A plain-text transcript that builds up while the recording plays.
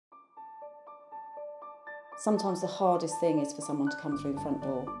Sometimes the hardest thing is for someone to come through the front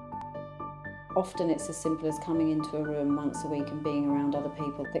door. Often it's as simple as coming into a room once a week and being around other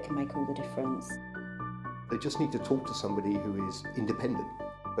people that can make all the difference. They just need to talk to somebody who is independent,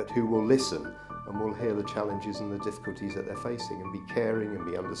 but who will listen and will hear the challenges and the difficulties that they're facing and be caring and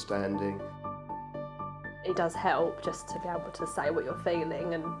be understanding. It does help just to be able to say what you're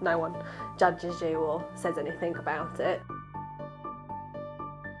feeling and no one judges you or says anything about it.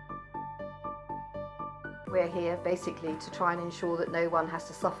 We're here basically to try and ensure that no one has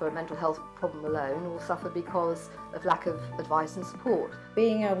to suffer a mental health problem alone or suffer because of lack of advice and support.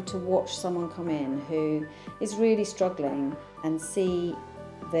 Being able to watch someone come in who is really struggling and see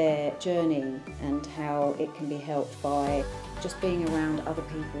their journey and how it can be helped by just being around other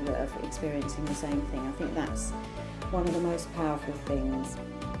people that are experiencing the same thing. I think that's one of the most powerful things.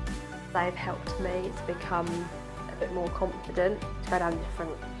 They've helped me to become a bit more confident, to go down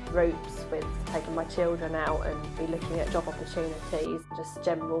different routes with taking my children out and be looking at job opportunities, just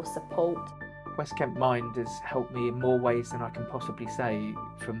general support. West Kent Mind has helped me in more ways than I can possibly say.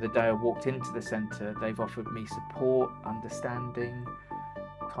 From the day I walked into the centre, they've offered me support, understanding,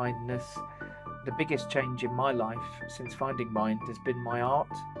 kindness. The biggest change in my life since finding Mind has been my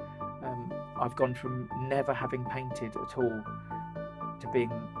art. I've gone from never having painted at all to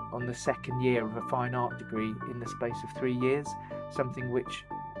being on the second year of a fine art degree in the space of 3 years, something which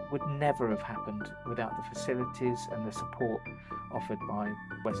would never have happened without the facilities and the support offered by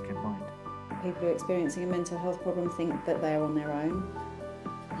West Kent Mind. People who are experiencing a mental health problem think that they're on their own.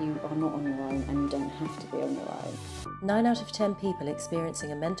 You are not on your own and you don't have to be on your own. 9 out of 10 people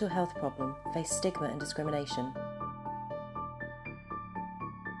experiencing a mental health problem face stigma and discrimination.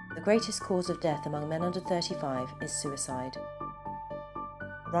 The greatest cause of death among men under 35 is suicide.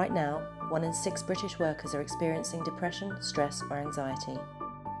 Right now, 1 in 6 British workers are experiencing depression, stress or anxiety.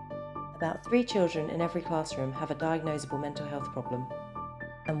 About 3 children in every classroom have a diagnosable mental health problem,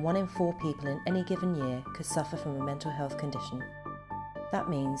 and 1 in 4 people in any given year could suffer from a mental health condition. That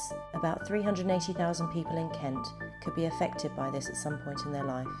means about 380,000 people in Kent could be affected by this at some point in their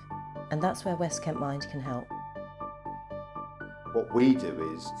life, and that's where West Kent Mind can help. What we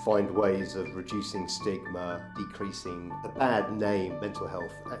do is find ways of reducing stigma, decreasing the bad name mental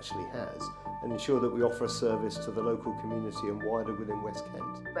health actually has, and ensure that we offer a service to the local community and wider within West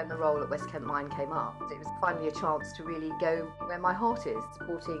Kent. When the role at West Kent Mind came up, it was finally a chance to really go where my heart is,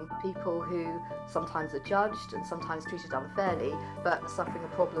 supporting people who sometimes are judged and sometimes treated unfairly, but are suffering a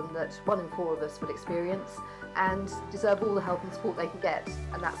problem that 1 in 4 of us will experience and deserve all the help and support they can get.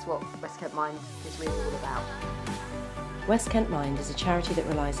 And that's what West Kent Mind is really all about. West Kent Mind is a charity that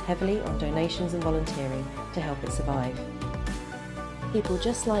relies heavily on donations and volunteering to help it survive. People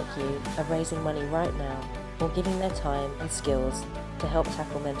just like you are raising money right now or giving their time and skills to help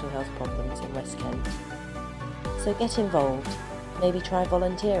tackle mental health problems in West Kent. So get involved, maybe try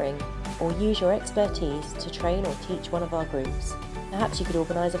volunteering or use your expertise to train or teach one of our groups. Perhaps you could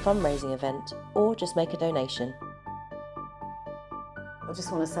organise a fundraising event or just make a donation. I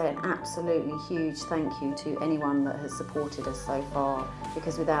just want to say an absolutely huge thank you to anyone that has supported us so far,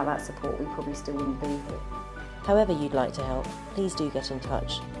 because without that support we probably still wouldn't be here. However you'd like to help, please do get in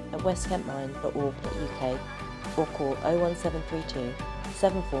touch at westkentmind.org.uk or call 01732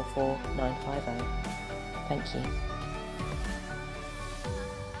 744 950. Thank you.